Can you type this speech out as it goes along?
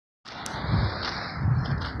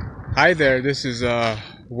Hi there, this is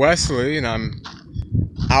Wesley, and I'm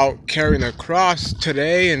out carrying a cross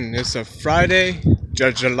today, and it's a Friday,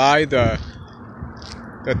 July the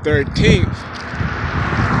 13th.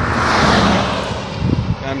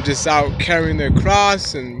 I'm just out carrying the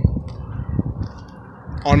cross and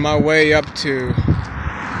on my way up to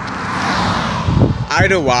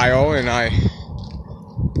Idlewild, and I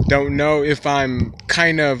don't know if I'm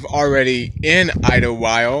kind of already in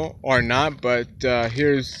Idlewild or not, but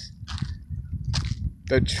here's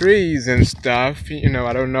the trees and stuff.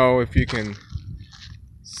 I don't know if you can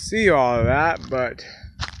see all of that, but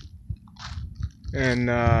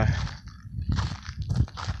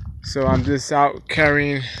so I'm just out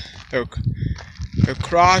carrying the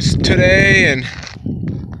cross today,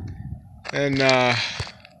 and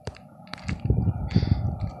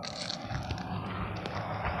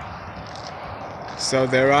so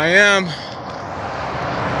there I am.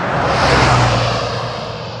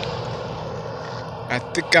 I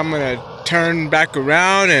think I'm gonna turn back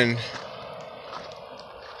around and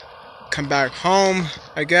come back home,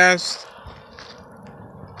 I guess.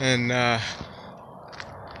 And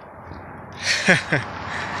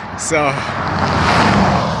so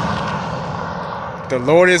the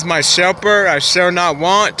Lord is my shepherd, I shall not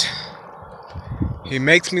want. He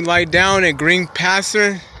makes me lie down in green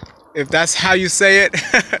pasture, if that's how you say it.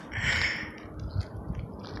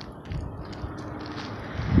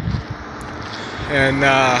 And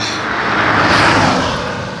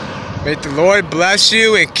may the Lord bless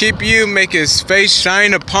you and keep you, make His face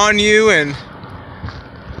shine upon you, and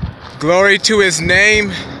glory to His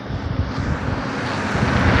name.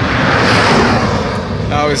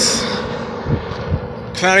 I was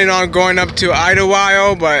planning on going up to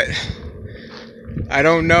Idlewild, but I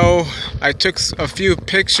don't know. I took a few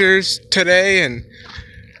pictures today and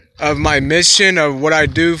of my mission, of what I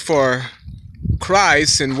do for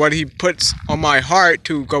Christ and what He puts on my heart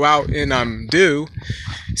to go out and do.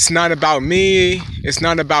 It's not about me, it's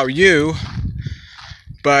not about you,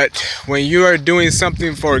 but when you are doing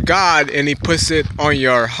something for God and He puts it on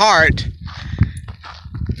your heart,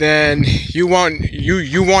 then you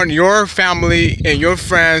want your family and your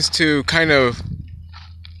friends to kind of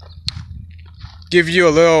give you a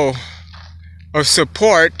little of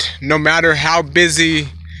support. No matter how busy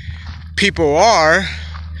people are,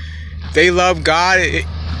 they love God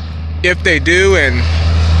if they do, and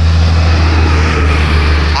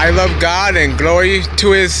I love God, and glory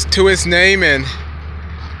to His name, and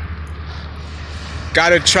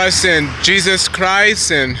gotta trust in Jesus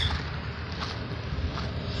Christ and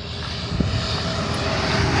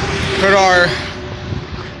put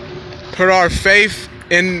our faith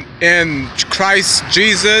in Christ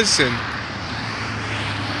Jesus,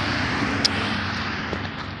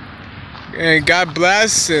 and God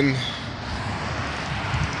bless, and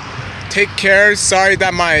take care. Sorry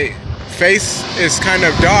that my face is kind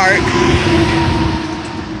of dark,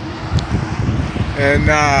 and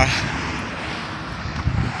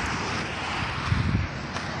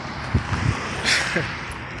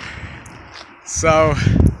so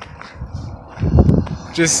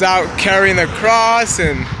just out carrying the cross,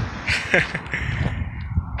 and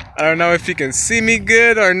I don't know if you can see me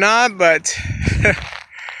good or not, but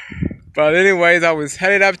but anyways, I was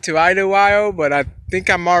headed up to Idlewild, but I think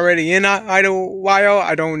I'm already in Idlewild.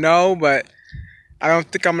 I don't know, but I don't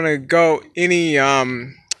think I'm gonna go any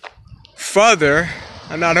further,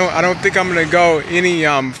 and I don't think I'm gonna go any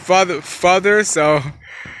further. So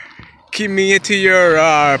keep me into your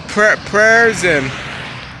prayers, and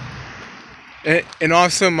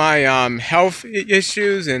also my health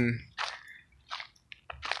issues, and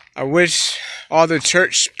I wish all the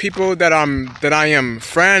church people that I am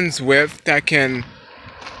friends with that can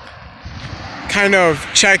kind of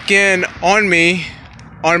check in on me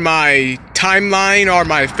on my timeline or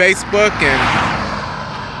my Facebook, and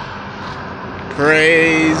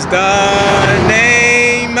praise the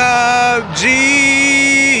name of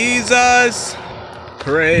Jesus.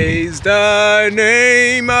 Praise the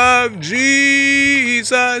name of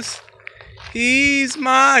Jesus. He's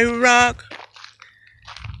my rock.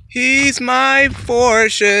 He's my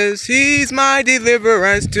fortress. He's my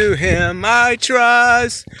deliverance. To Him I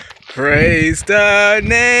trust. Praise the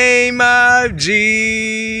name of Jesus.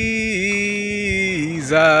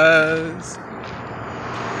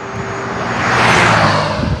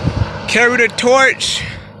 Carry the torch.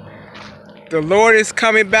 The Lord is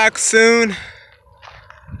coming back soon.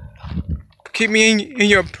 Keep me in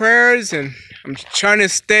your prayers, and I'm trying to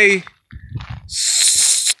stay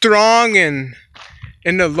strong and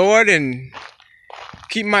in the Lord, and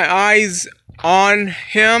keep my eyes on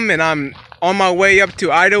Him, and I'm on my way up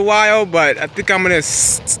to Idlewild, but I think I'm gonna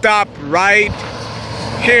stop right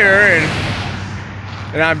here,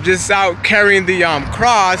 and I'm just out carrying the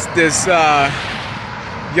cross, this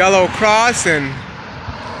yellow cross, and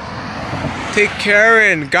take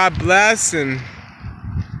care, and God bless, and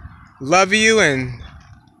love you, and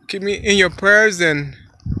keep me in your prayers, and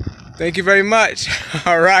thank you very much.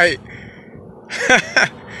 All right.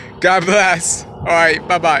 God bless. All right,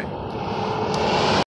 bye-bye.